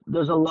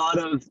there's a lot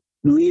of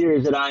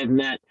leaders that I've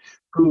met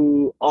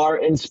who are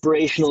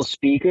inspirational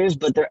speakers,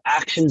 but their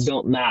actions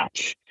don't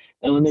match.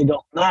 And when they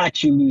don't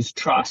match, you lose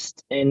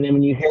trust. And then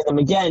when you hear them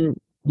again,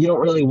 you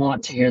don't really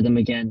want to hear them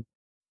again.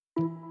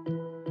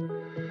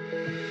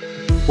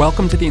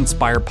 Welcome to the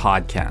Inspire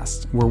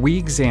Podcast, where we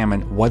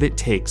examine what it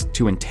takes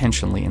to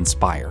intentionally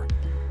inspire.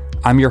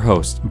 I'm your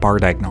host,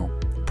 Bart Egnall,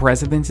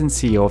 President and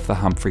CEO of the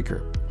Humphrey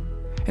Group.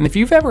 And if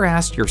you've ever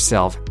asked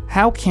yourself,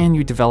 how can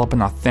you develop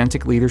an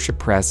authentic leadership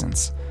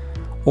presence?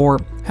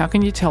 Or how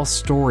can you tell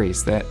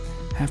stories that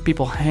have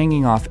people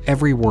hanging off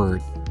every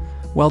word?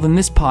 Well, then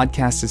this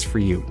podcast is for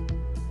you.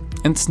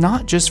 And it's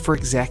not just for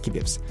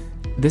executives.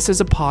 This is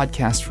a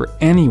podcast for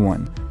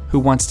anyone who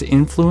wants to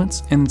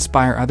influence and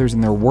inspire others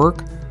in their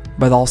work,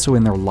 but also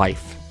in their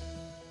life.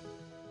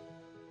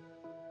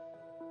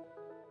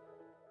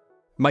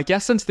 My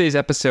guest on today's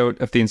episode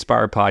of the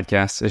Inspire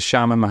Podcast is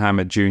Shamin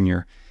Mohamed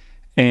Jr.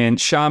 And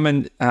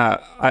Shamin,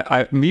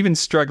 I'm even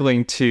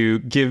struggling to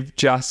give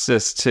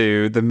justice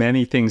to the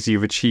many things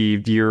you've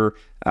achieved.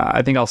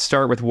 I think I'll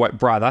start with what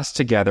brought us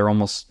together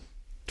almost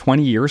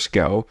 20 years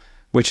ago,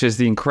 which is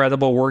the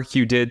incredible work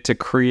you did to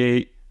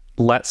create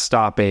Let's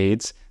Stop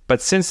AIDS.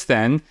 But since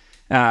then,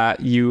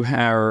 you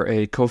are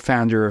a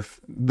co-founder of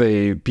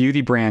the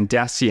beauty brand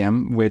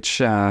Deciem, which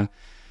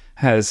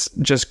has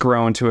just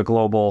grown to a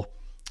global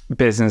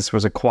business,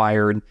 was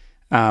acquired.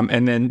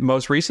 And then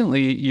most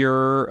recently,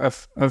 you're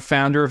a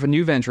founder of a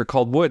new venture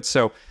called Wood.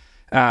 So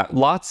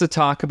lots to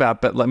talk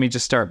about, but let me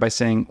just start by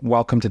saying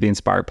welcome to the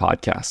Inspire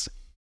Podcast.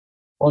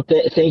 Well,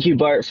 thank you,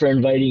 Bart, for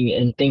inviting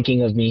and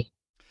thinking of me.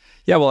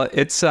 Yeah, well,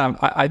 it's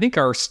I think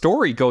our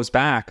story goes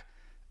back,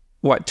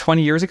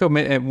 20 years ago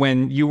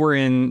when you were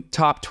in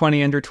top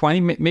 20 under 20?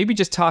 Maybe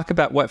just talk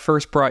about what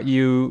first brought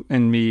you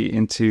and me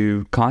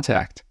into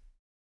contact.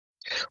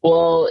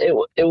 Well,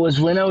 it was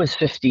when I was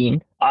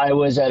 15. I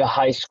was at a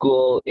high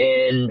school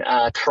in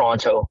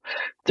Toronto.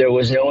 There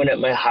was no one at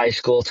my high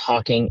school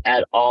talking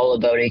at all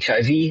about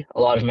HIV.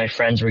 A lot of my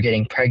friends were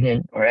getting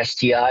pregnant or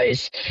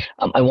STIs.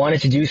 I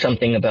wanted to do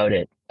something about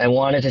it. I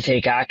wanted to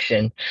take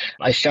action.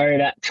 I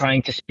started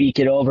trying to speak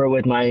it over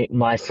with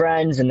my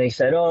friends, and they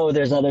said, oh,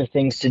 there's other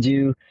things to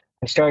do.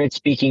 I started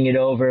speaking it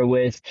over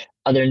with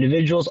other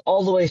individuals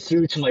all the way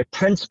through to my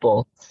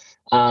principal.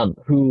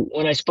 Who,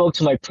 when I spoke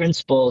to my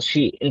principal,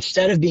 she,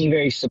 instead of being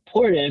very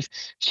supportive,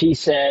 she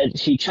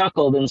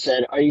chuckled and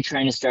said, are you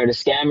trying to start a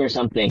scam or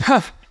something?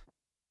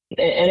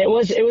 And it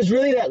was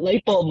really that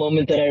light bulb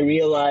moment that I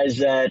realized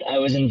that I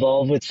was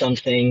involved with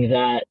something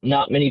that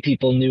not many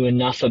people knew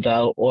enough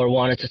about or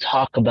wanted to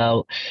talk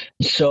about.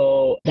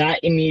 So that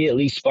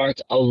immediately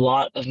sparked a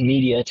lot of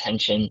media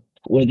attention.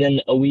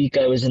 Within a week,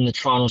 I was in the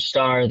Toronto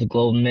Star, the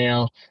Globe and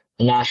Mail,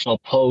 the National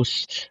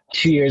Post.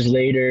 2 years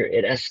later,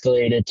 it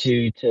escalated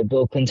to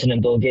Bill Clinton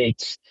and Bill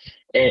Gates.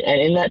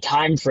 And in that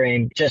time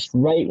frame, just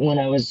right when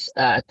I was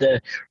at the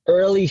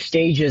early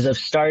stages of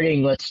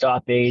starting Let's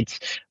Stop AIDS,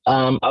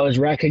 I was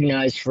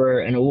recognized for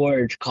an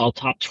award called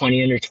Top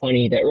 20 Under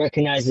 20 that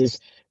recognizes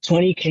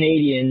 20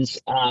 Canadians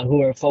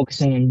who are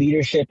focusing on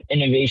leadership,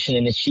 innovation,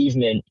 and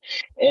achievement.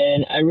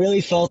 And I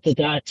really felt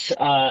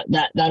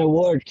that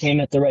award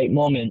came at the right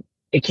moment.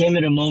 It came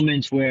at a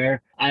moment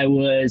where I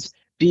was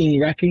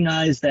being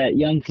recognized that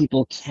young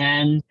people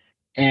can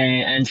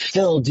and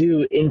still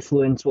do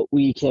influence what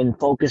we can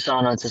focus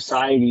on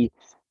society,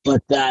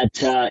 but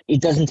that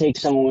it doesn't take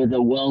someone with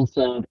a wealth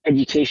of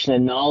education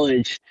and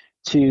knowledge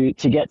to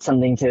get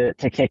something to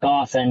kick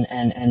off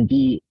and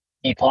be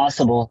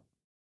possible.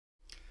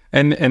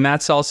 And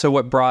that's also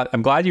what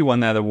I'm glad you won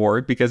that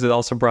award, because it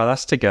also brought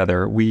us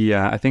together. We,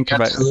 I think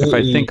if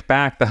I think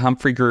back, the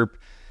Humphrey Group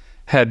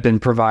had been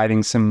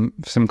providing some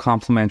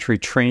complimentary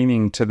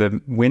training to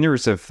the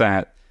winners of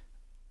that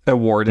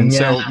award. And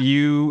so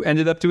you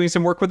ended up doing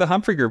some work with the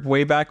Humphrey Group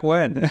way back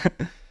when.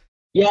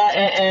 Yeah,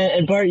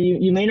 and Bart,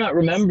 you may not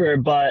remember,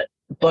 but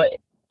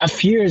a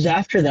few years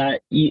after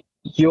that,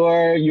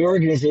 your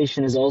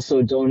organization has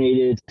also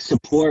donated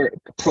support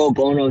pro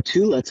bono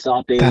to Let's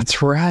Stop AIDS.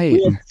 That's right.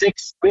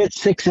 We had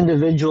six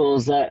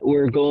individuals that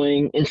were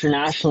going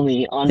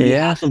internationally on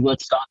behalf of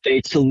Let's Stop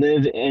AIDS to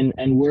live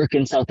and work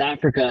in South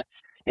Africa.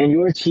 And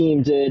your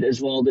team did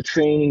as well, the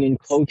training and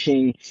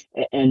coaching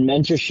and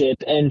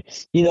mentorship. And,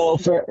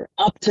 for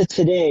up to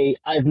today,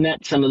 I've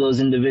met some of those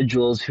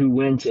individuals who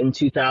went in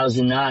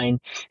 2009.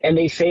 And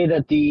they say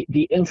that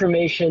the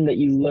information that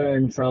you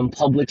learn from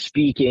public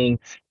speaking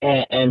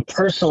and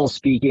personal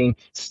speaking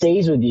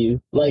stays with you,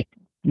 like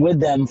with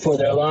them for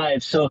their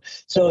lives. So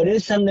it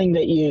is something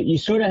that you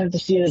sort of have to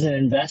see it as an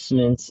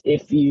investment.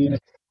 If you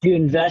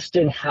invest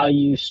in how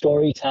you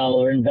storytell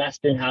or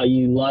invest in how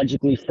you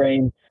logically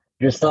frame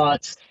your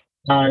thoughts,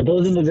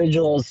 those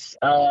individuals,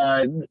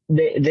 they're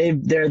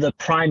the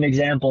prime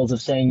examples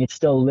of saying it's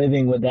still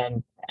living with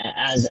them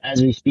as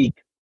we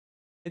speak.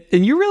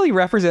 And you really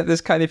represent this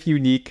kind of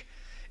unique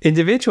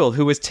individual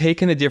who has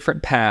taken a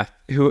different path,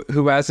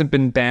 who hasn't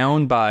been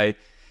bound by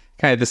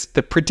kind of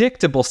the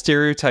predictable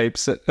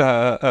stereotypes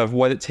of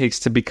what it takes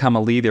to become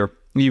a leader.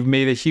 You've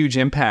made a huge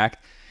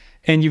impact,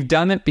 and you've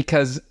done it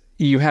because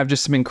you have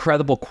just some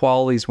incredible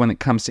qualities when it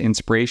comes to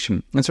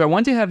inspiration. And so I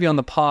want to have you on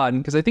the pod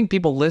because I think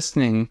people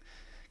listening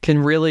can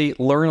really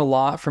learn a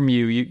lot from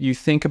you. You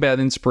think about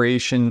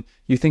inspiration,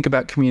 you think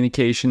about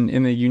communication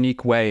in a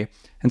unique way.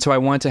 And so I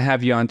want to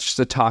have you on just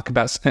to talk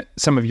about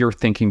some of your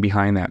thinking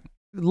behind that.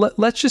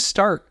 Let's just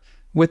start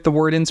with the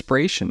word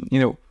inspiration.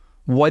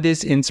 What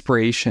is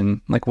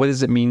inspiration? Like, what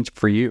does it mean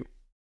for you?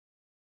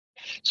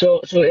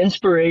 So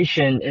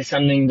inspiration is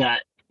something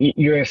that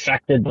you're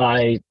affected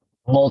by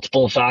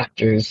multiple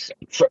factors.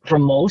 For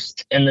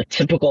most, and the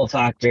typical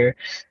factor,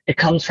 it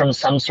comes from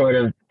some sort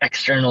of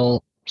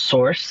external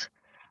source,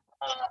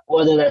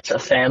 whether that's a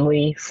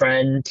family,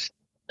 friend,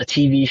 a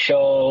TV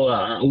show,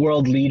 a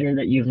world leader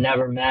that you've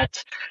never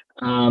met.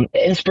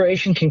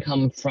 Inspiration can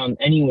come from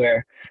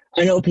anywhere.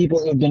 I know people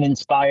who have been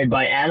inspired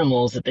by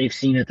animals that they've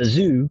seen at the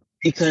zoo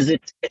because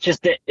it's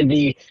just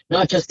the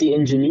not just the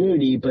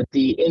ingenuity, but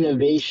the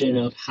innovation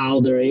of how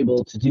they're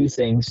able to do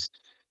things.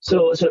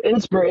 So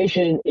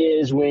inspiration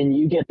is when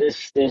you get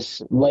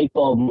this light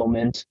bulb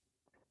moment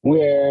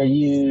where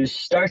you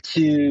start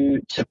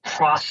to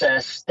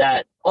process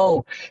that,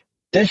 oh,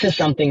 this is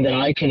something that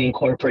I can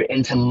incorporate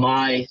into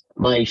my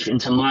life,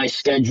 into my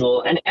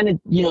schedule. And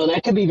it,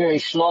 that could be very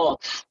small.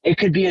 It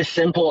could be as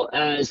simple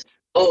as,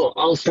 oh,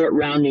 I'll start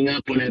rounding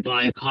up when I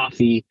buy a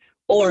coffee.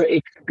 Or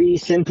it could be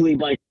simply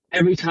like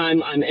every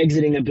time I'm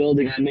exiting a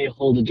building, I may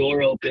hold the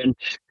door open.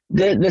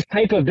 This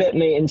type of bit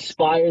may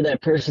inspire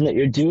that person that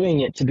you're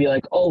doing it to be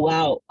like, oh,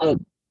 wow,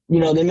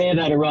 they may have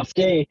had a rough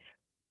day,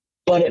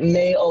 but it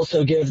may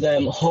also give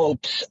them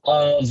hopes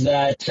of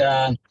that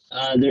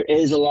there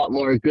is a lot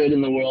more good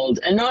in the world.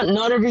 And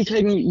not every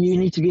time you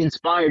need to be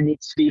inspired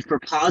needs to be for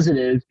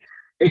positive.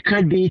 It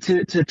could be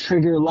to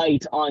trigger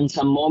light on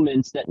some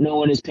moments that no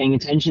one is paying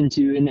attention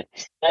to. And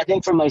I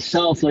think for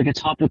myself, like a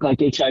topic like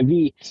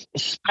HIV,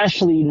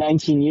 especially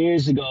 19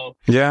 years ago,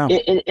 Yeah.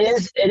 it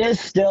is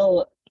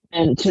still,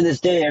 and to this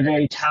day, a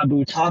very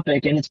taboo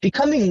topic, and it's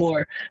becoming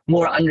more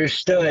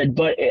understood.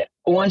 But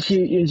once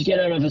you get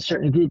out of a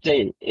certain group,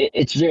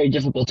 it's very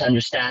difficult to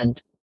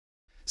understand.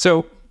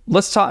 So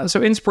let's talk.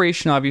 So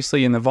inspiration,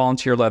 obviously, in the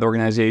volunteer-led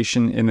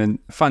organization, in the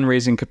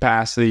fundraising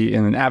capacity,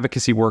 in an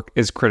advocacy work,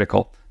 is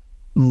critical.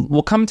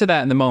 We'll come to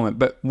that in a moment.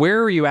 But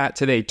where are you at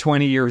today,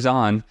 20 years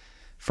on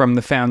from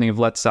the founding of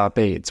Let's Stop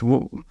AIDS?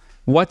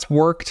 What's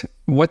worked?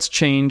 What's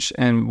changed?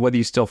 And what are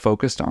you still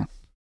focused on?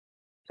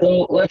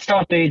 So Let's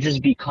Stop AIDS has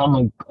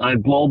become a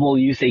global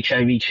youth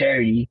HIV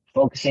charity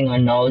focusing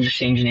on knowledge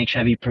exchange and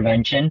HIV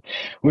prevention.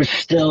 We're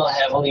still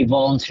heavily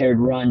volunteer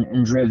run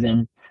and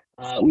driven.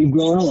 We've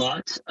grown a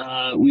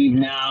lot. We've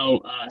now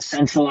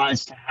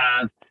centralized to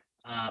have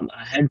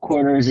a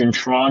headquarters in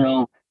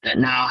Toronto that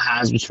now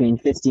has between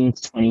 15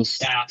 to 20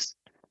 staff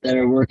that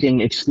are working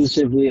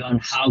exclusively on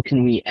how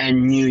can we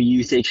end new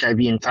youth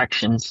HIV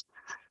infections.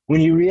 When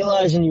you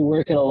realize and you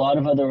work at a lot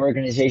of other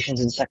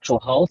organizations in sexual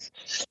health,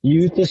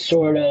 youth is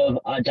sort of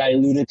a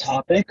diluted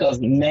topic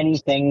of many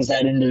things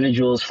that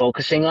individuals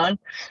focusing on.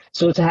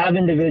 So to have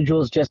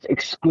individuals just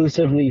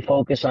exclusively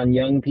focus on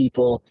young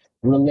people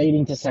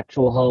relating to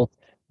sexual health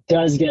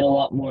does get a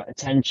lot more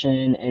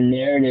attention and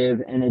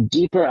narrative and a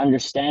deeper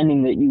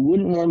understanding that you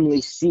wouldn't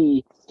normally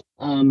see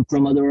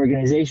from other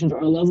organizations, or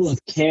a level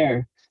of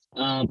care,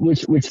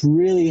 which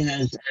really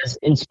has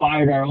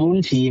inspired our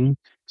own team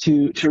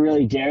to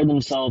really dare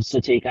themselves to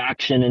take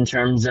action in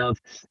terms of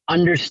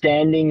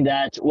understanding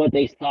that what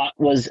they thought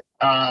was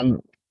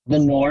the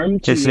norm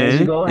 2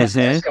 years ago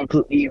has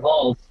completely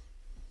evolved.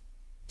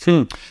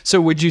 So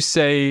would you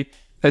say,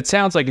 it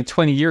sounds like in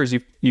 20 years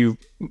you've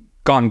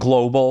gone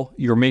global,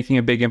 you're making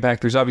a big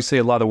impact. There's obviously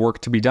a lot of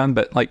work to be done,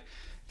 but like,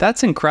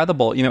 that's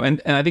incredible,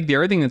 and I think the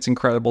other thing that's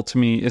incredible to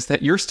me is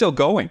that you're still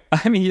going.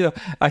 I mean,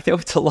 I know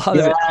it's a lot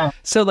of it.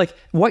 So, like,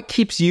 what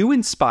keeps you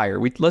inspired?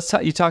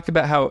 You talked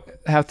about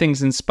how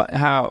things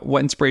what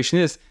inspiration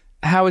is.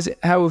 How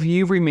have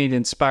you remained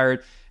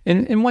inspired,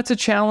 and what's a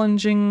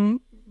challenging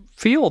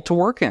field to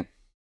work in?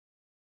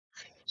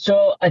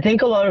 So I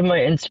think a lot of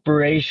my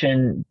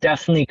inspiration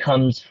definitely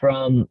comes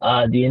from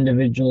the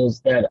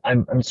individuals that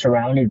I'm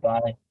surrounded by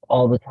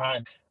all the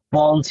time.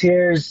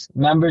 Volunteers,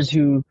 members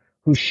who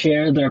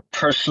share their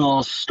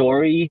personal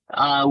story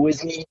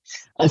with me.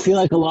 I feel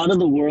like a lot of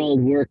the world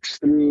works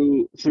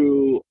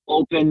through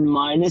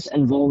open-mindedness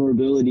and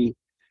vulnerability.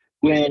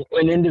 When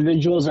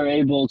individuals are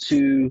able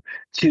to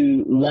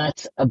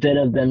let a bit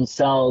of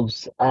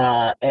themselves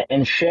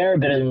and share a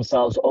bit of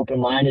themselves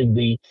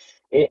open-mindedly,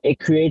 it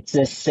creates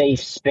this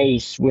safe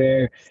space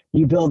where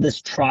you build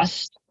this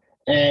trust.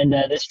 And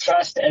this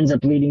trust ends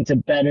up leading to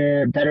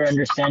better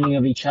understanding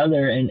of each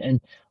other. And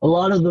a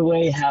lot of the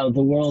way how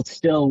the world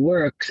still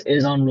works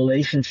is on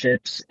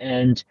relationships.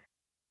 And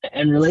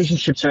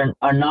relationships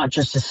are not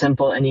just as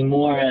simple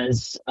anymore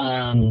as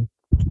they're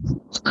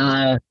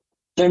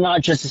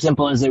not just as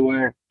simple as they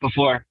were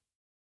before.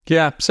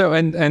 Yeah. So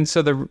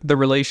so the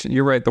relation,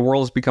 you're right, the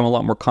world has become a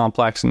lot more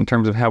complex in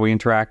terms of how we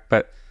interact,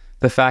 but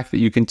the fact that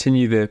you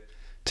continue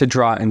to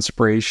draw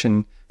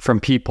inspiration from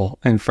people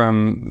and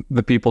from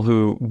the people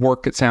who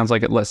work, it sounds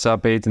like, at Let's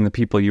Stop AIDS and the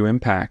people you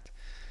impact.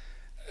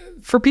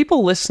 For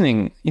people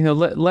listening,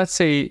 let's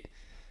say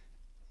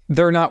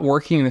they're not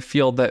working in the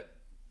field that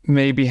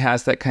maybe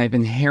has that kind of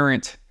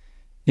inherent,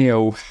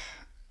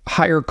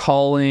 higher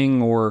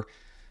calling or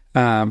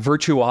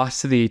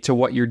virtuosity to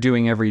what you're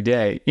doing every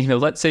day.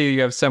 Let's say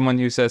you have someone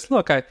who says,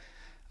 look, I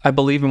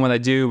believe in what I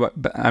do,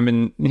 but I'm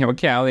in,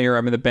 accounting, or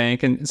I'm in the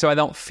bank, and so I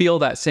don't feel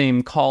that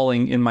same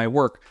calling in my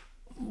work.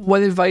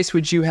 What advice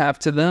would you have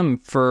to them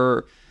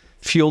for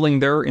fueling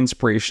their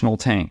inspirational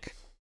tank?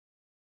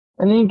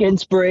 I think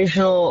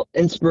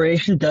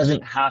inspiration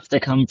doesn't have to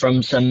come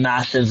from some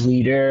massive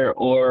leader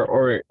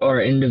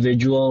or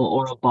individual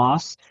or a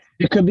boss.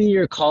 It could be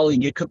your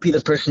colleague. It could be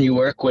the person you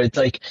work with.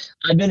 Like,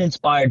 I've been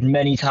inspired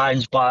many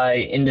times by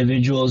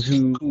individuals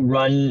who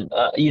run,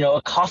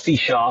 a coffee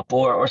shop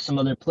or some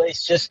other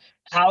place. Just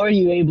how are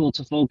you able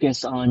to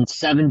focus on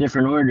seven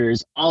different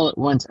orders all at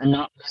once and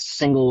not mess a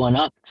single one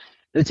up?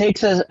 It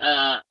takes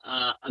a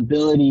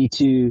ability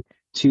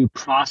to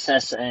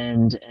process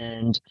and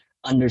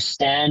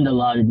understand a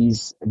lot of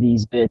these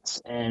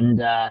bits,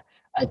 and I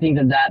think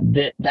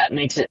that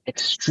makes it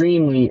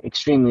extremely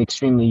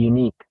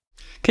unique.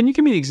 Can you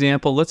give me an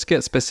example? Let's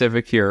get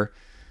specific here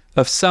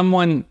of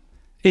someone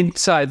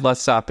inside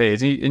Let's Stop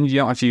AIDS, and you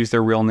don't have to use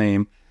their real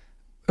name,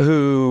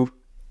 who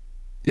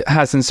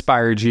has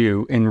inspired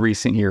you in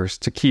recent years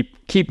to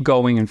keep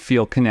going and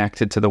feel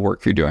connected to the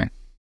work you're doing.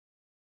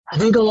 I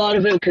think a lot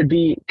of it could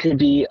be.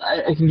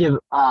 I can give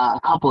a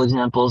couple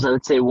examples. I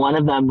would say one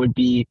of them would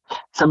be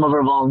some of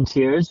our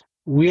volunteers.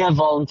 We have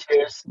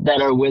volunteers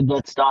that are with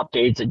Let's Stop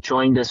AIDS that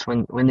joined us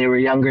when they were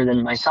younger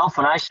than myself.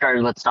 When I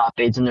started Let's Stop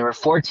AIDS, and they were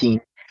 14.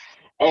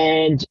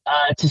 And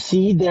to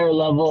see their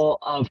level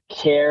of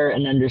care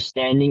and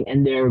understanding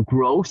and their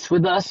growth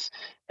with us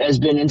has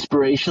been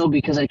inspirational,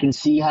 because I can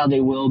see how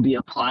they will be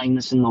applying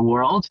this in the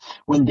world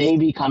when they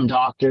become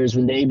doctors,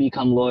 when they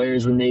become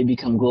lawyers, when they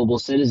become global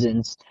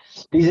citizens.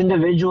 These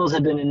individuals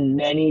have been in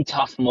many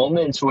tough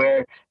moments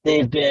where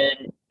they've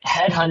been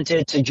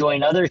headhunted to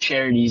join other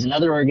charities and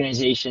other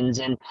organizations.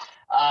 And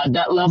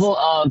that level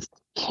of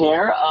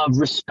care, of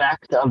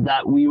respect, of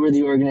that we were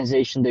the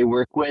organization they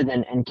work with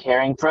and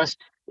caring for us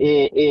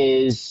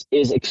is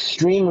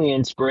extremely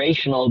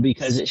inspirational,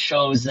 because it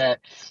shows that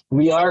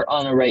we are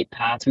on a right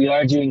path. We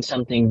are doing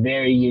something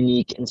very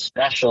unique and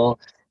special,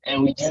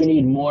 and we do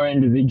need more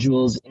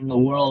individuals in the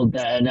world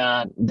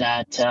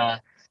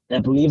that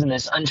believe in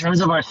this. In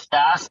terms of our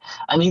staff,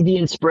 I think the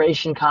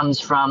inspiration comes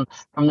from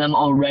them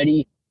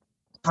already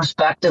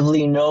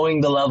prospectively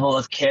knowing the level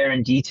of care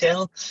and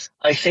detail.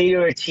 I say to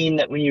our team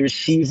that when you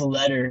receive a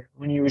letter,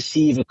 when you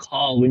receive a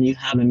call, when you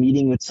have a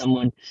meeting with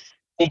someone,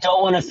 they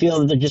don't want to feel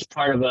that they're just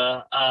part of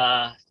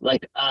a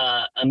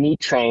meat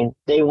train.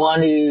 They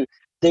want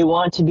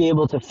to be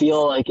able to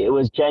feel like it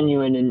was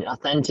genuine and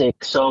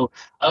authentic. So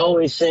I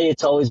always say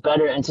it's always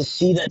better, and to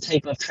see that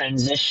type of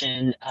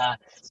transition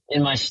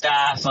in my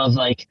staff of,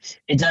 like,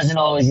 it doesn't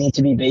always need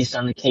to be based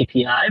on the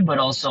KPI, but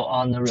also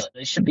on the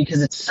relationship,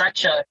 because it's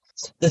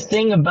the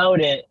thing about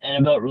it and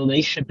about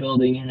relationship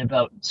building and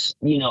about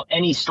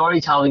any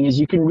storytelling is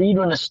you can read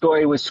when a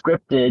story was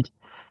scripted.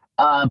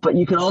 But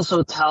you can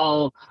also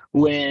tell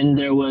when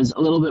there was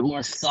a little bit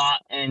more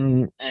thought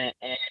and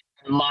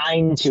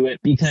mind to it,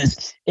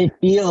 because it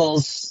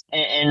feels,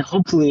 and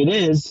hopefully it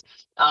is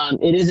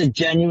a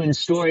genuine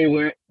story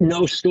where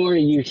no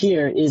story you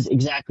hear is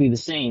exactly the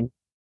same.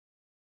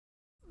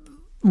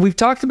 We've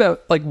talked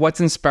about like what's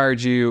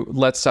inspired you,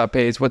 Let's Stop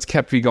AIDS, what's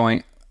kept you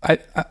going.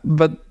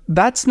 But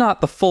that's not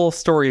the full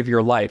story of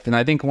your life. And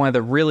I think one of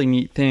the really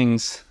neat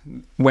things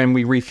when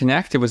we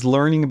reconnected was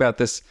learning about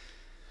this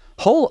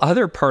whole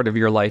other part of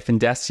your life in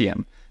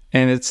Decium.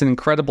 And it's an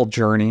incredible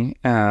journey,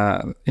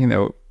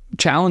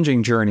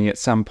 challenging journey at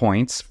some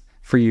points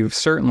for you,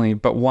 certainly,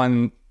 but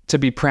one to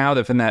be proud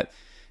of, and that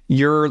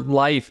your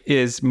life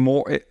is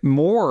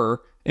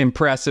more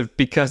impressive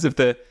because of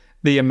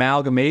the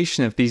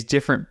amalgamation of these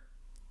different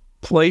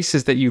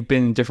places that you've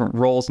been in, different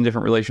roles and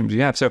different relationships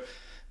you have. So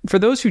for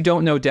those who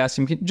don't know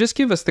Decium, can you just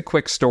give us the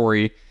quick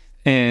story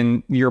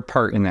and your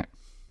part in it?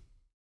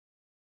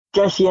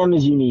 Decium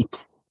is unique.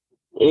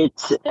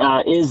 It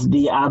is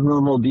the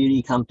abnormal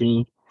beauty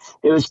company.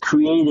 It was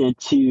created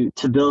to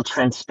build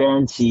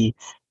transparency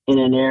in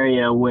an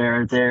area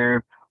where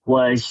there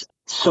was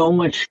so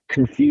much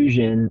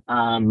confusion,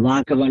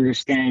 lack of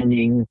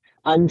understanding,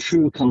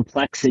 untrue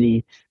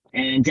complexity,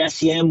 and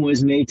Decium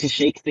was made to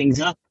shake things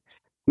up.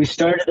 We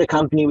started the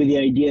company with the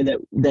idea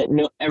that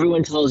no,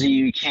 everyone tells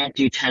you can't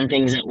do 10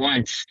 things at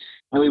once,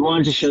 and we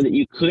wanted to show that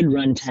you could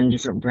run 10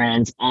 different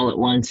brands all at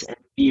once and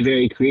be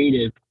very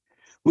creative.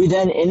 We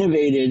then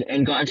innovated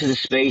and got into the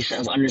space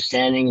of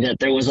understanding that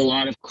there was a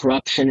lot of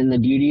corruption in the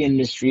beauty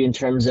industry in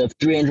terms of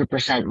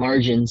 300%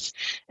 margins,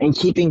 and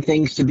keeping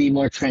things to be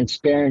more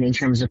transparent in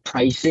terms of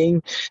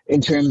pricing,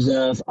 in terms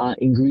of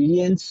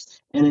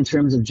ingredients, and in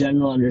terms of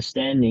general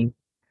understanding.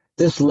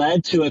 This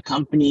led to a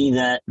company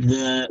that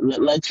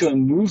led to a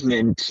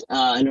movement,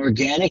 an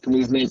organic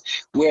movement,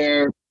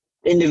 where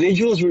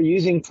individuals were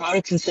using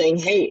products and saying,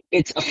 "Hey,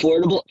 it's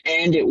affordable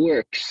and it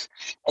works."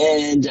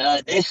 And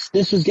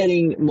this was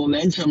getting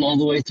momentum all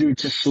the way through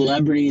to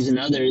celebrities and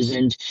others,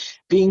 and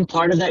being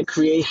part of that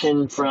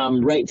creation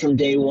from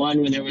day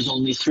one, when there was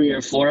only 3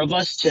 or 4 of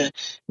us, to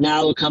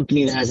now a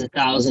company that has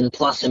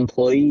 1,000+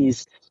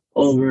 employees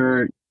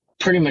over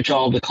pretty much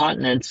all the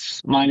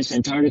continents minus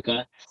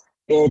Antarctica.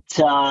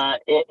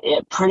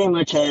 It pretty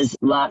much has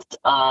left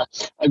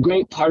a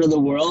great part of the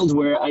world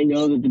where I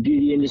know that the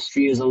beauty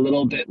industry is a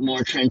little bit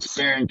more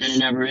transparent than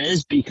it ever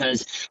is,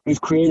 because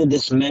we've created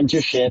this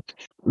mentorship,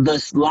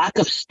 this lack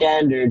of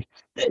standard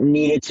that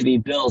needed to be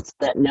built,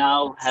 that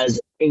now has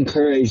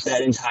encouraged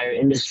that entire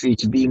industry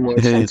to be more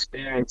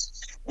transparent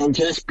and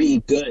just be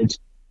good.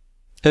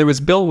 It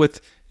was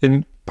built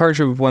in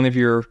partnership with one of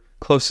your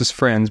closest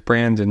friends,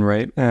 Brandon,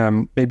 right?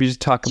 Maybe just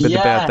talk a bit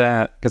about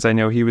that, because I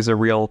know he was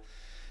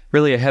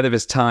really ahead of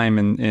his time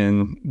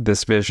in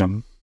this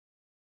vision.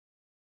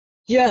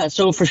 Yeah,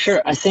 so for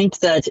sure. I think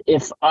that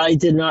if I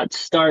did not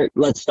start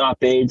Let's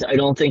Stop AIDS, I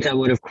don't think I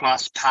would have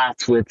crossed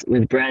paths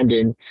with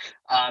Brandon.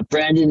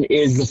 Brandon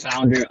is the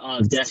founder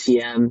of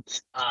E17.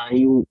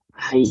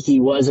 He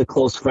was a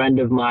close friend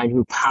of mine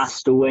who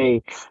passed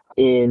away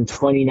in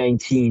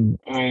 2019.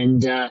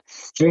 And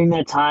during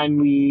that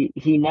time,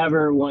 he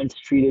never once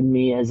treated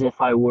me as if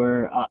I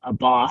were a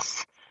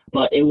boss,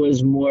 but it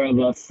was more of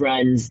a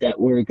friends that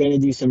were going to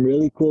do some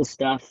really cool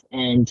stuff.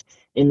 And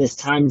in this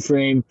time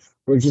frame,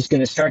 we're just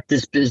going to start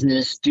this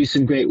business, do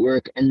some great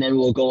work, and then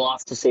we'll go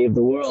off to save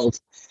the world.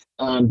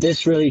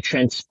 This really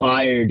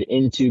transpired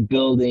into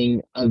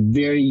building a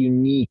very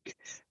unique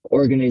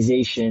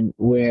organization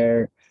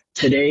where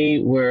today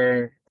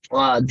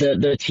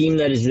the team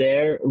that is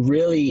there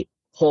really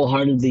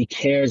wholeheartedly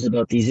cares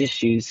about these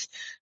issues.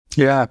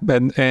 Yeah,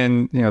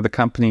 and the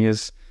company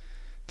is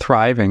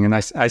thriving, and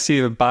I see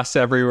the bus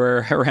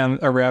everywhere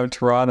around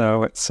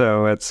Toronto.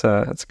 So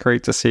it's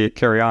great to see it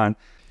carry on.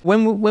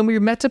 When we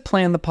met to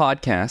plan the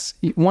podcast,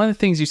 one of the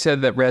things you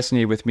said that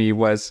resonated with me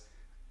was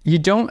you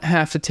don't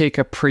have to take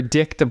a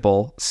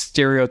predictable,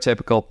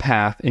 stereotypical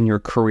path in your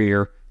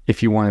career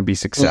if you want to be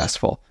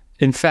successful.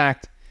 In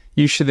fact,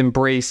 you should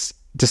embrace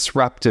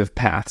disruptive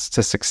paths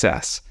to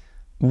success.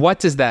 What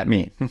does that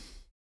mean?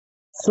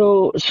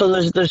 So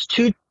there's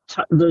two.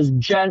 This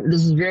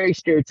is very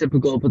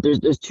stereotypical, but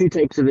there's 2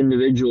 types of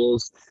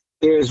individuals.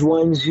 There's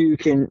ones who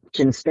can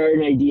start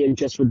an idea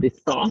just with the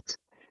thought,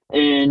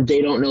 and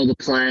they don't know the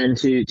plan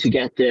to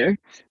get there.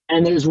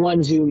 And there's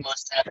ones who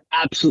must have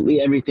absolutely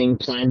everything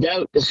planned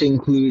out. This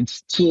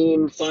includes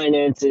team,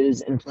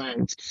 finances, and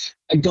plans.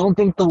 I don't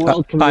think the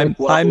world can work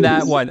well. I'm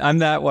that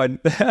one.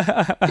 and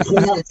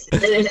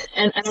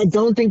I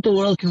don't think the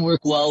world can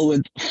work well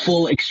with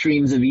full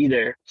extremes of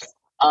either.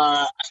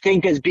 I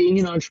think as being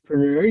an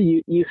entrepreneur,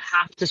 you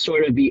have to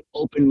sort of be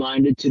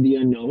open-minded to the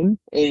unknown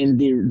and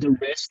the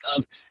risk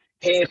of,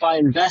 hey, if I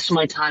invest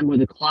my time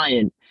with a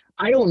client,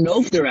 I don't know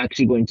if they're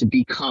actually going to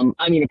become,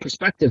 a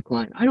prospective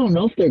client. I don't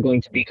know if they're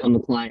going to become a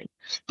client.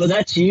 But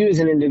that's you as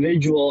an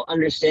individual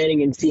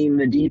understanding and seeing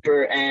the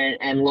deeper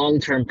and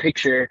long-term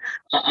picture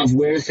of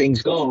where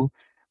things go.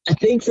 I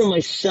think for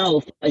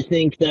myself, I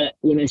think that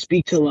when I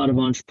speak to a lot of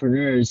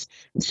entrepreneurs,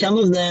 some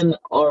of them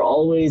are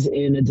always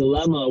in a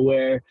dilemma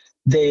where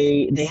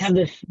they have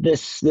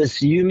this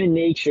human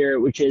nature,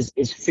 which is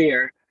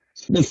fear,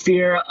 the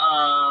fear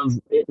of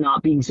it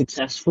not being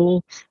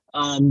successful,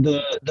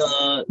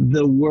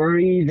 the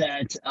worry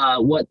that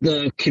what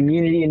the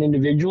community and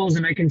individuals.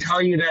 And I can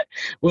tell you that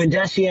when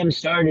E17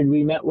 started,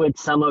 we met with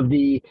some of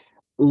the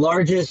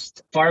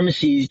largest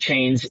pharmacy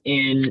chains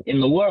in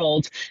the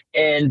world,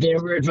 and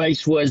their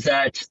advice was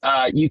that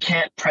you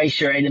can't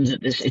price your items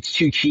at this. It's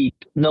too cheap.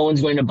 No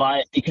one's going to buy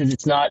it because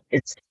it's not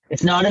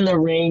in the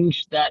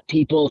range that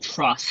people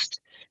trust.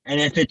 And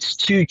if it's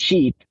too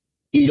cheap,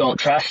 you don't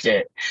trust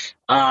it.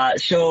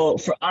 So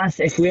for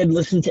us, if we had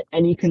listened to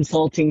any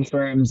consulting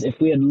firms, if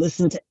we had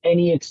listened to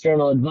any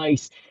external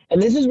advice,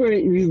 and this is where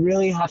you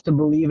really have to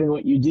believe in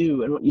what you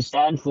do and what you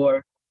stand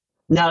for.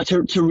 Now,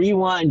 to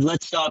rewind,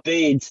 Let's Stop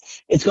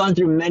AIDS, it's gone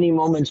through many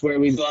moments where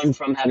we've gone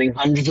from having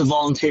hundreds of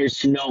volunteers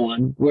to no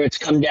one, where it's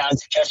come down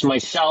to just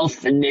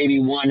myself and maybe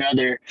one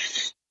other.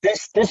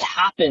 This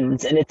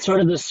happens, and it's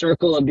sort of the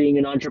circle of being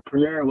an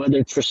entrepreneur, whether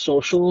it's for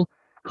social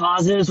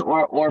causes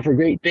or for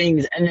great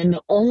things. And then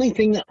the only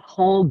thing that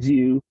holds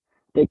you,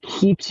 that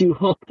keeps you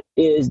hooked,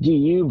 is, do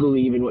you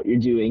believe in what you're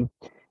doing?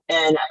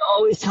 And I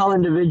always tell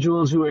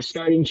individuals who are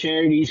starting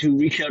charities, who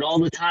reach out all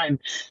the time,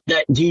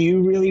 that do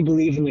you really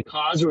believe in the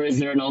cause, or is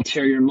there an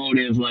ulterior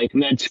motive like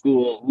med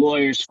school,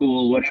 lawyer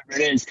school, whatever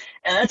it is?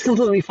 And that's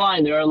completely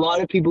fine. There are a lot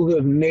of people who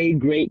have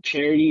made great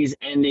charities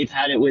and they've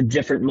had it with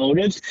different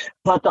motives.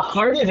 But the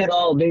heart of it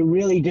all, they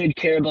really did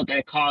care about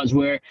that cause,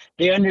 where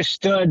they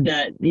understood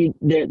that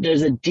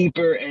there's a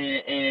deeper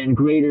and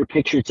greater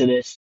picture to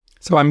this.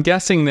 So I'm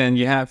guessing then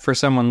you have, for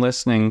someone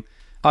listening,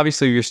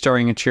 obviously you're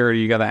starting a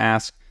charity, you got to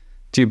ask,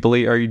 do you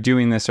believe, are you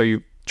doing this? Are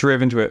you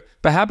driven to it?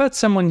 But how about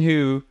someone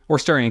or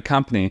starting a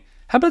company,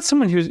 How about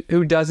someone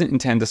who doesn't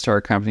intend to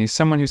start a company?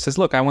 Someone who says,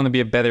 "Look, I want to be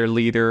a better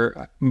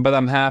leader, but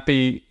I'm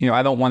happy.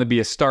 I don't want to be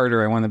a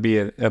starter. I want to be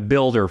a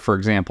builder, for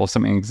example, if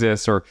something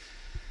exists." Or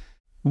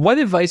what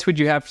advice would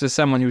you have to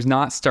someone who's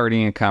not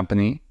starting a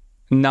company,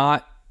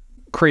 not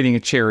creating a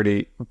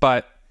charity,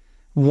 but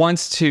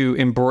wants to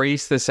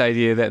embrace this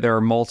idea that there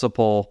are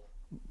multiple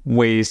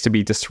ways to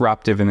be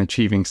disruptive in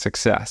achieving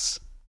success?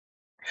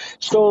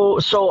 So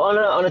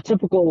on a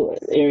typical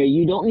area,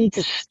 you don't need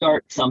to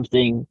start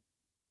something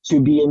to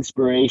be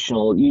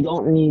inspirational. You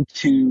don't need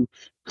to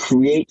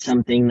create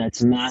something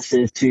that's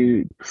massive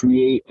to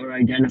create or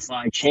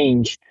identify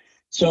change.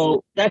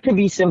 So that could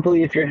be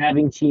simply if you're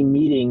having team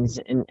meetings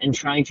and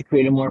trying to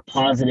create a more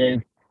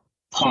positive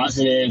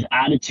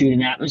attitude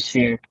and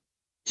atmosphere.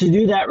 To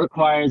do that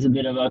requires a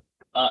bit of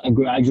a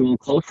gradual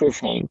culture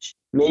change.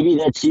 Maybe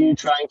that's you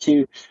trying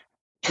to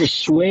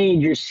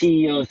persuade your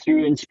CEO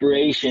through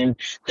inspiration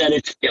that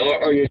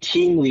or your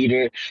team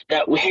leader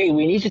that, hey,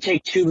 we need to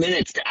take 2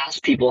 minutes to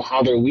ask people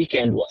how their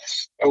weekend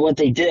was or what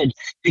they did,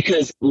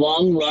 because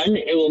long run,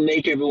 it will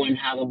make everyone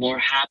have a more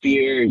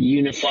happier,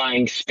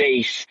 unifying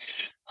space.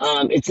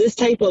 It's this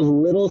type of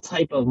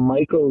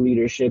micro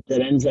leadership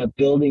that ends up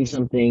building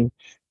something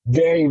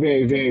very,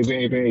 very, very,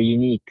 very, very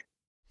unique.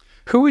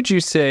 Who would you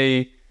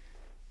say,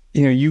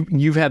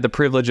 you've had the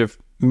privilege of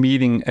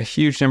meeting a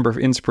huge number of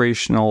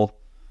inspirational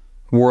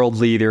world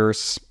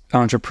leaders,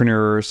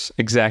 entrepreneurs,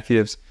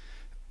 executives.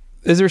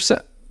 Is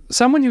there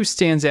someone who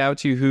stands out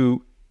to you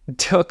who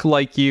took,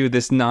 like you,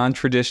 this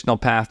non-traditional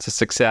path to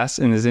success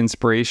and is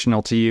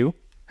inspirational to you?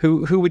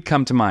 Who would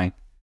come to mind?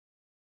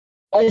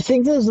 I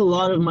think there's a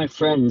lot of my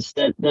friends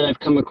that I've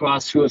come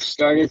across who have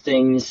started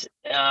things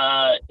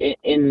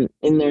in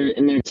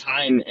their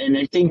time, and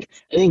I think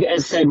as I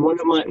said, one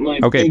of my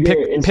okay,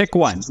 bigger pick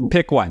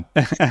one.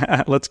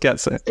 Let's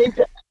get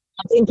it.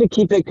 I think to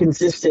keep it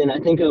consistent, I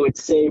think I would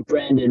say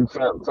Brandon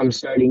from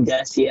starting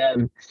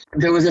DSEM.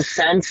 There was a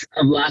sense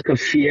of lack of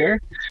fear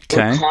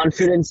or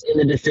confidence in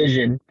the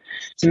decision.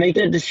 To make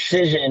that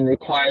decision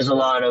requires a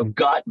lot of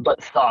gut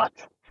but thought.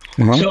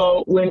 Mm-hmm.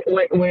 So when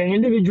an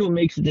individual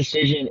makes a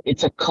decision,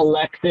 it's a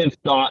collective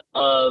thought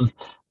of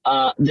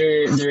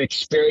their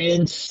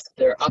experience,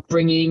 their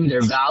upbringing,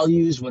 their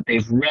values, what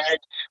they've read,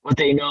 what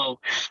they know.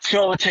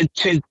 So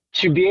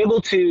to be able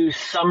to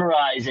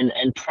summarize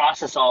and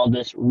process all of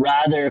this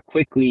rather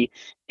quickly,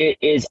 it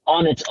is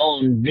on its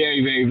own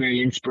very, very,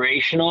 very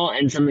inspirational,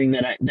 and something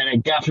that I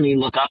definitely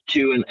look up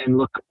to and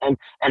look and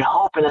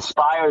hope and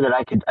aspire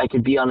that I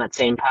could be on that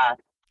same path.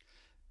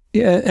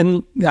 Yeah,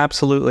 and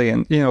absolutely.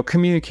 And,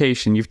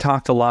 communication, you've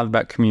talked a lot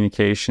about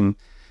communication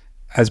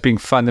as being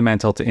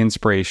fundamental to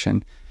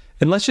inspiration.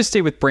 And let's just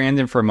stay with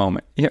Brandon for a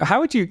moment. How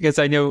would you, because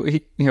I know,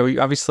 he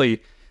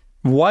obviously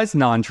was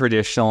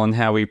non-traditional in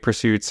how he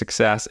pursued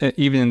success,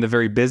 even in the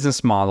very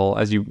business model,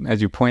 as you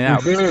point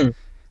out.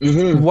 Mm-hmm.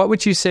 Mm-hmm. What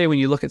would you say when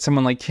you look at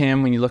someone like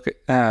him, when you look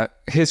at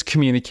his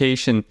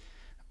communication,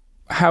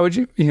 how would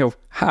you,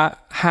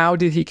 how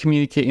did he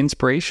communicate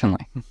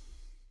inspirationally?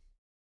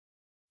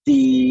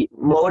 The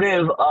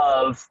motive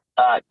of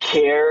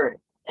care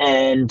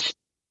and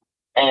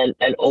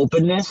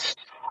openness,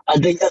 I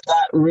think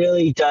that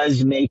really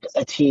does make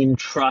a team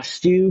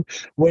trust you.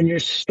 When your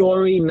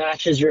story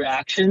matches your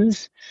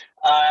actions,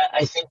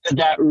 I think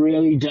that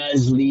really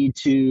does lead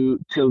to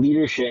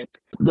leadership.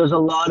 There's a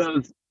lot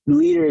of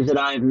leaders that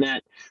I've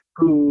met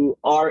who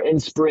are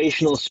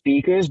inspirational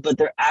speakers, but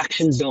their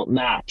actions don't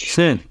match.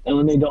 And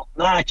when they don't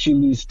match, you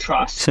lose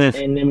trust.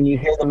 And then when you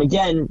hear them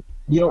again,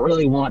 you don't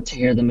really want to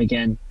hear them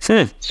again.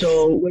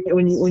 So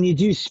when you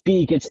do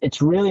speak,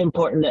 it's really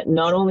important that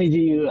not only do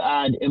you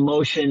add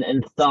emotion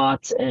and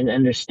thoughts and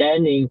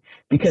understanding,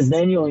 because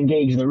then you'll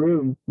engage the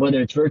room, whether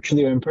it's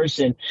virtually or in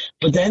person,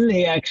 but then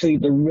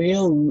the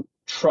real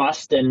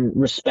trust and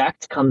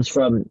respect comes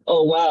from,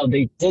 oh, wow,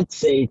 they did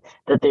say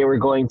that they were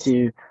going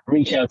to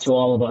reach out to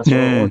all of us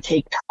or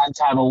take time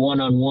to have a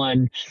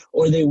one-on-one,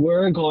 or they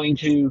were going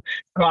to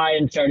try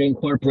and start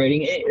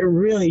incorporating. It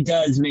really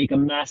does make a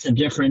massive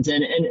difference.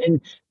 And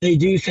they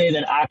do say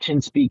that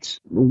action speaks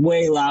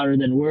way louder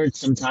than words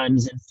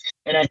sometimes.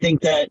 And I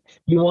think that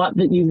you want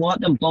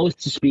them both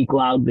to speak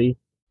loudly.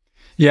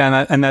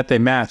 Yeah, and that they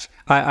match.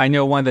 I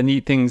know one of the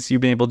neat things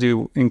you've been able to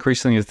do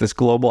increasingly is this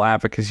global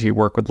advocacy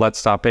work with Let's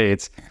Stop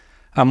AIDS.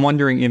 I'm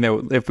wondering,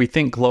 if we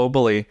think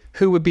globally,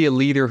 who would be a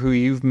leader who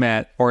you've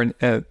met or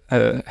a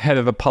head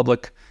of a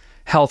public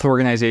health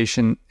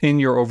organization in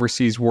your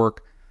overseas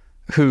work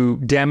who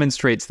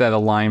demonstrates that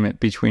alignment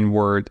between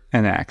word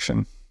and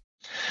action?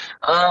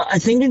 I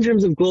think in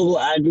terms of global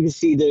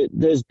advocacy,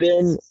 there's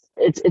been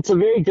it's a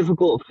very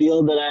difficult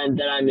field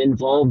that I'm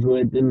involved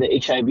with in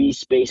the HIV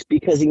space,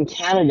 because in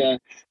Canada,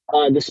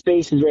 the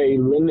space is very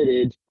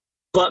limited.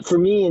 But for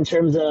me, in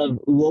terms of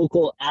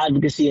local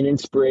advocacy and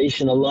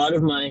inspiration, a lot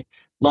of my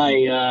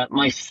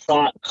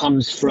thought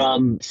comes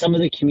from some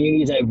of the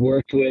communities I've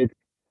worked with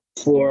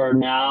for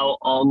now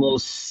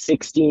almost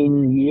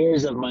 16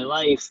 years of my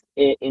life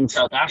in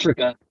South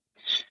Africa.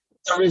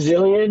 The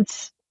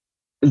resilience,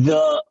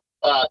 the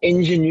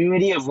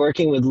ingenuity of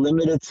working with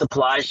limited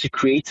supplies to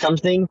create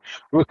something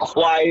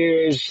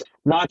requires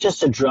not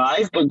just a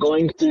drive, but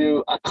going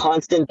through a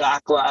constant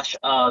backlash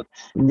of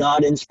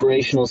not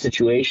inspirational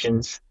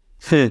situations.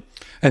 And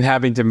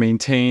having to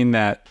maintain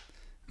that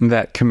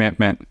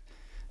commitment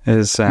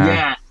is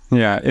Yeah.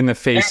 in the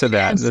face of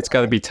And that's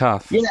got to be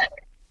tough. yeah,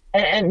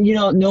 and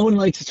no one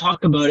likes to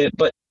talk about it,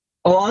 but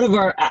a lot of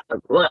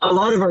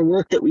our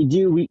work that we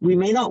do, we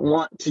may not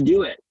want to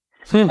do it.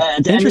 At the end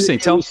of the Interesting.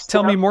 day, we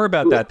Tell me more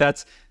about that.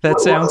 That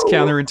sounds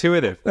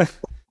counterintuitive.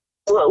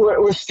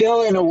 we're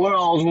still in a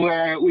world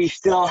where we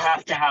still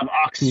have to have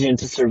oxygen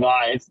to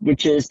survive,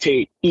 which is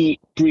to eat,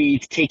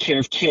 breathe, take care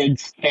of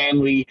kids,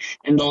 family,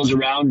 and those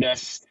around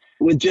us.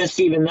 With just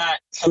even that,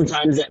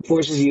 sometimes that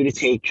forces you to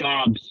take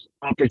jobs,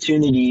 All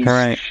opportunities,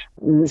 right.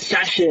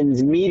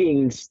 sessions,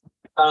 meetings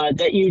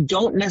that you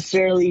don't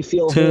necessarily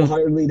feel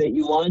wholeheartedly that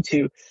you want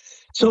to.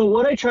 So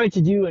what I try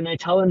to do, and I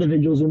tell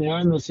individuals when they are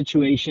in those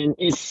situations,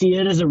 is see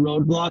it as a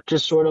roadblock,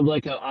 just sort of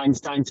like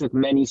Einstein took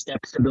many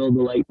steps to build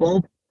a light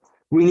bulb.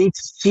 We need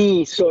to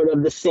see sort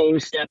of the same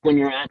step when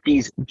you're at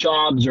these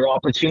jobs or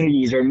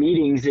opportunities or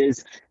meetings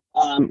is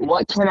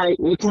what can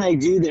I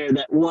do there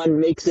that one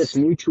makes us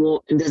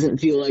mutual and doesn't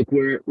feel like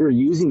we're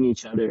using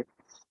each other.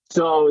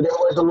 So there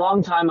was a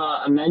long time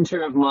a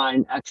mentor of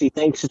mine, actually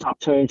thanks to Top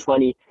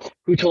 2020,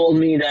 who told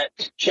me that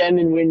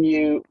Shamin, when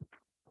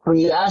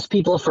you ask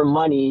people for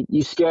money,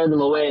 you scare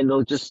them away and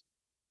they'll just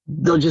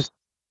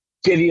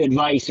give you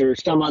advice or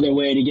some other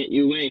way to get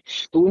you away.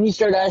 But when you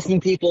start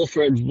asking people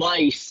for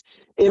advice,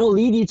 it'll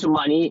lead you to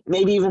money,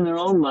 maybe even their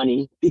own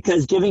money,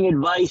 because giving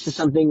advice is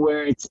something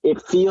where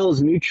it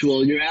feels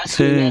mutual. You're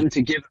asking them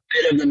to give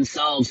a bit of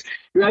themselves.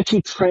 You're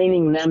actually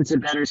training them to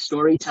better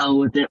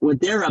storytell what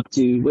they're up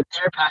to, what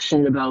they're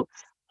passionate about.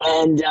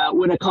 And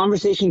when a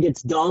conversation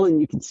gets dull and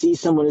you can see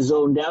someone is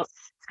zoned out,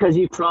 it's because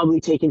you've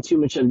probably taken too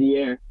much of the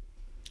air.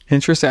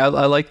 Interesting. I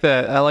like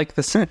that. I like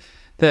the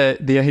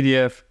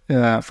idea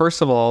of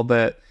first of all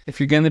that if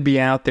you're going to be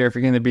out there, if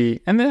you're going to be,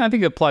 and then I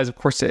think it applies, of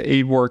course, to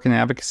aid work and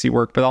advocacy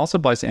work, but also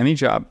applies to any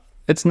job.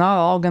 It's not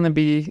all going to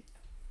be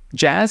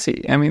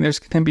jazzy. I mean, there's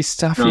going to be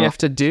stuff you have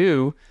to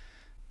do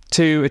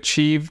to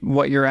achieve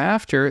what you're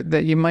after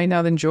that you might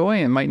not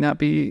enjoy and might not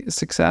be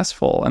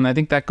successful. And I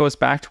think that goes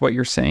back to what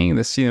you're saying.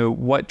 This,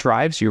 what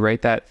drives you,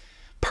 right? That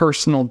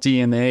personal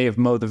DNA of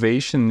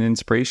motivation and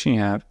inspiration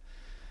you have.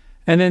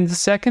 And then the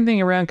second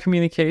thing around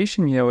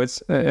communication,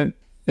 it's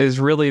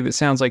is really, that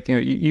sounds like,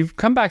 you've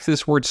come back to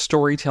this word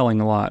storytelling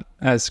a lot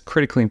as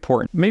critically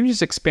important. Maybe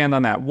just expand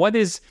on that. What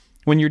is,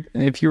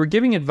 if you were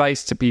giving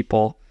advice to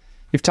people,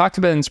 you've talked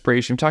about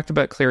inspiration, you've talked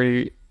about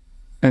clarity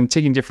and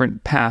taking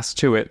different paths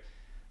to it.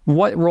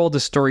 What role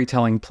does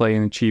storytelling play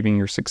in achieving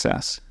your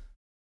success?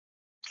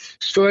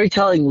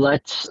 Storytelling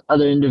lets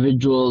other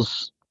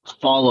individuals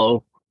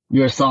follow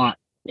your thought.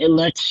 It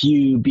lets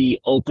you be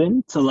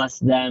open to let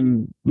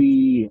them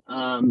be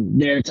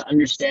there to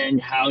understand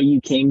how you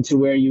came to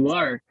where you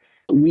are.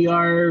 We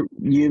are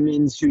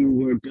humans who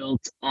were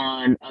built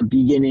on a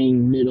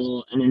beginning,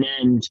 middle, and an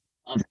end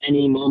of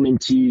any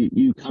moment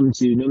you come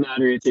to, no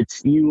matter if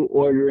it's you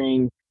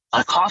ordering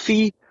a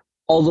coffee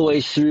all the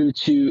way through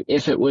to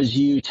if it was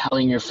you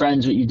telling your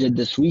friends what you did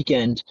this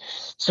weekend.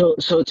 So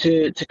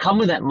to come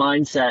with that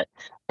mindset,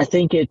 I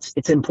think it's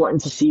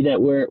important to see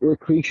that we're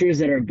creatures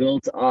that are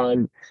built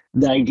on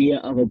the idea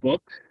of a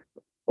book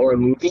or a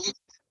movie,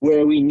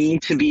 where we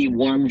need to be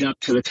warmed up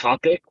to the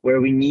topic,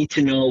 where we need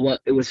to know what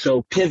it was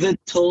so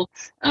pivotal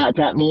at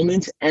that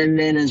moment, and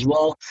then as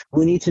well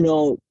we need to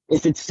know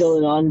if it's still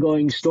an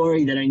ongoing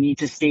story that I need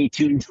to stay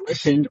tuned to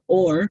listen,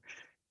 or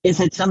if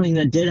it's something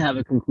that did have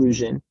a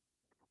conclusion.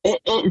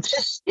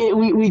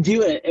 We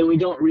do it and we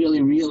don't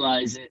really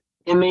realize it.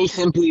 It may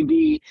simply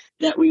be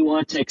that we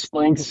want to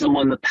explain to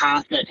someone the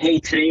path that, hey,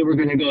 today we're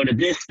going to go to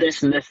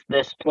this, and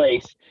this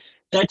place.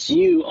 That's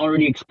you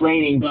already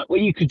explaining. But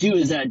what you could do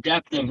is that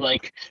depth of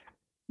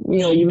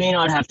you may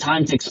not have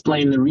time to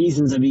explain the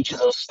reasons of each of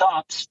those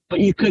stops,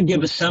 but you could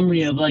give a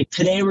summary of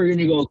today we're going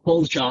to go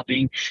clothes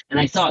shopping, and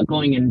I thought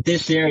going in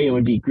this area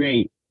would be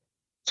great.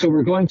 So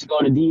we're going to go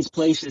to these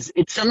places.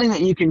 It's something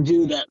that you can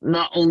do that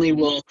not only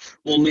will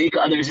make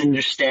others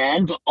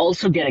understand, but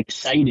also get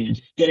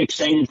excited. Get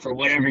excited for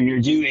whatever you're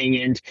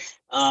doing. And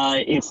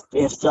if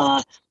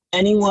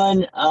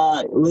anyone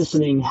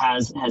listening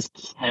has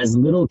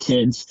little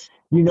kids,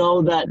 you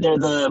know that they're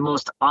the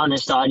most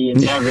honest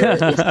audience ever.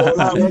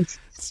 If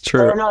It's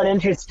true. they're not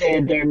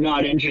interested, they're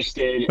not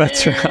interested.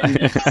 That's and right.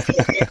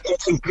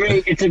 it's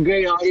a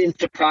great audience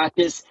to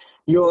practice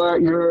your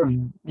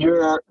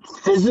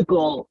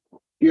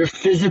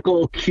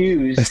physical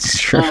cues. That's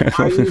true.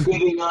 Are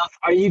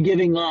you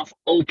giving off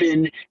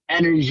open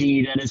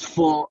energy that is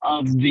full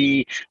of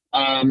the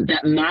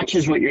that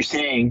matches what you're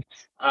saying?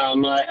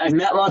 I've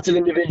met lots of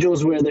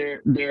individuals where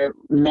their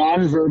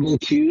nonverbal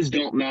cues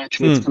don't match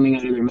what's coming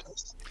out of their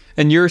mouth.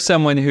 And you're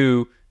someone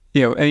who,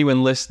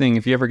 anyone listening,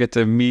 if you ever get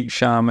to meet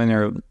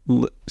Shamin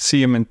or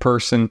see him in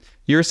person,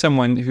 you're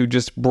someone who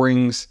just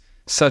brings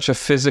such a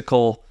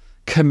physical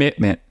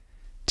commitment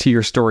to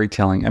your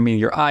storytelling. I mean,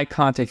 your eye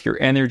contact, your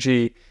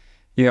energy,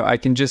 I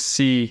can just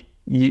see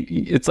you,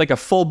 it's like a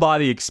full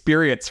body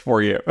experience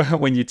for you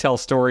when you tell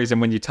stories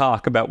and when you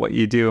talk about what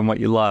you do and what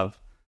you love.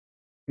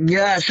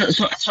 Yeah,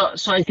 so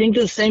I think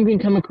the same can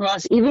come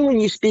across even when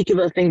you speak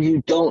about things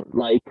you don't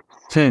like.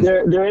 Hmm.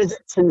 There is a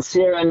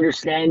sincere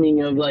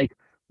understanding of like,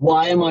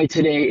 why am I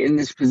today in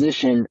this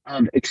position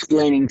of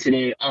explaining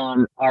today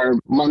on our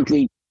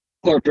monthly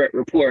corporate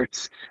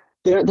reports?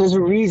 There's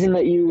a reason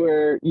that you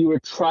were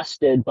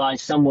trusted by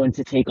someone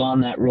to take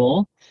on that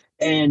role,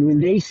 and when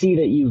they see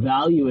that you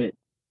value it,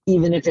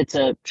 even if it's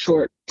a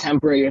short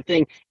temporary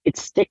thing, it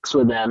sticks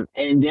with them,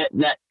 and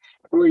that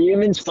we're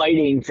humans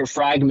fighting for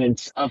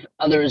fragments of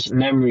others'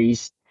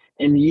 memories,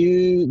 and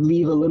you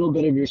leave a little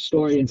bit of your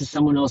story into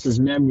someone else's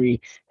memory.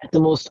 At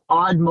the most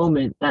odd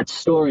moment, that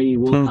story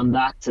will Hmm. come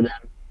back to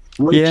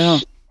them, Yeah.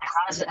 which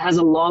has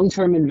a long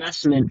term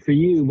investment for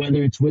you,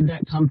 whether it's with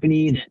that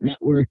company, that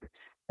network,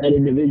 that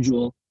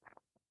individual.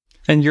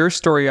 And your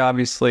story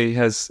obviously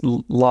has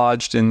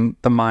lodged in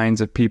the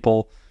minds of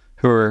people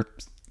who are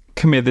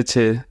committed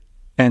to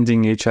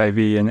ending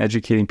HIV and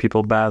educating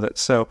people about it.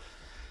 So,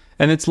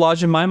 and it's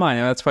lodged in my mind.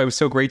 And that's why it was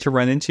so great to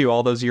run into you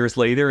all those years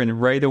later.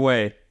 And right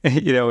away,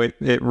 it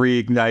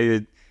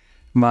reignited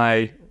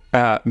my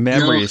No,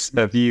 memories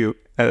of you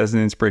as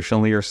an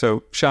inspirational leader.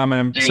 So, Shaman,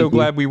 I'm so thank you.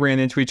 glad we ran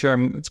into each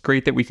other. It's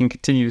great that we can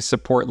continue to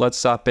support Let's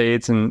Stop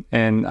AIDS. And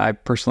I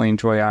personally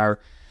enjoy our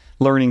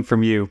learning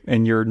from you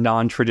and your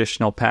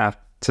non-traditional path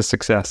to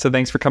success. So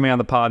thanks for coming on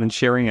the pod and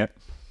sharing it.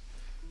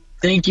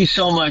 Thank you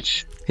so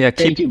much. Yeah,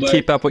 Thank you, bud.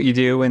 keep up what you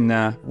do, and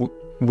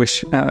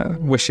wish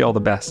you all the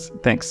best.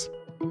 Thanks.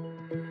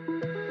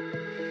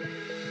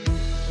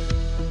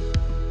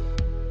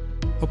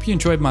 Hope you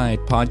enjoyed my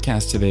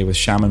podcast today with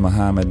Shamin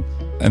Mohamed.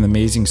 An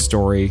amazing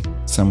story,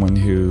 someone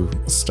who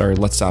started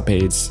Let's Stop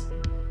AIDS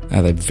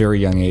at a very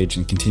young age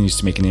and continues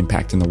to make an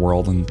impact in the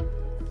world, and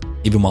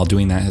even while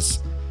doing that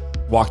has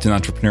walked an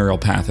entrepreneurial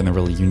path in a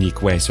really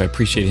unique way. So I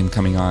appreciate him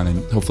coming on,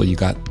 and hopefully you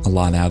got a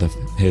lot out of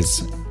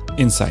his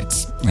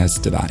insights, as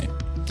did I.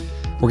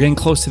 We're getting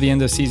close to the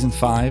end of season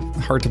 5.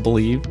 Hard to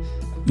believe.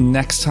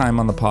 Next time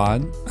on the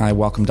pod, I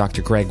welcome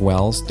Dr. Greg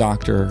Wells.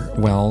 Dr.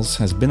 Wells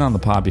has been on the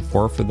pod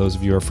before, for those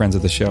of you who are friends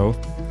of the show.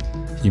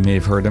 You may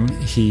have heard him.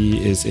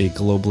 He is a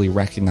globally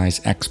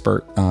recognized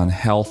expert on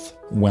health,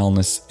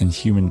 wellness, and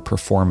human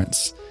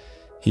performance.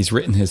 He's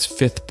written his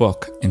 5th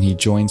book, and he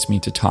joins me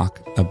to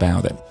talk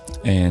about it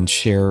and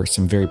share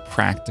some very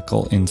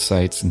practical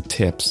insights and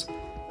tips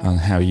on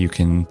how you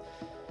can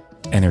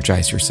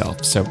energize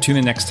yourself. So tune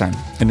in next time.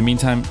 In the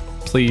meantime,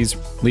 please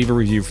leave a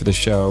review for the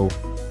show,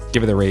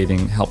 give it a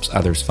rating, helps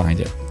others find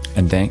it.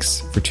 And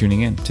thanks for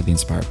tuning in to the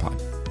Inspire Pod.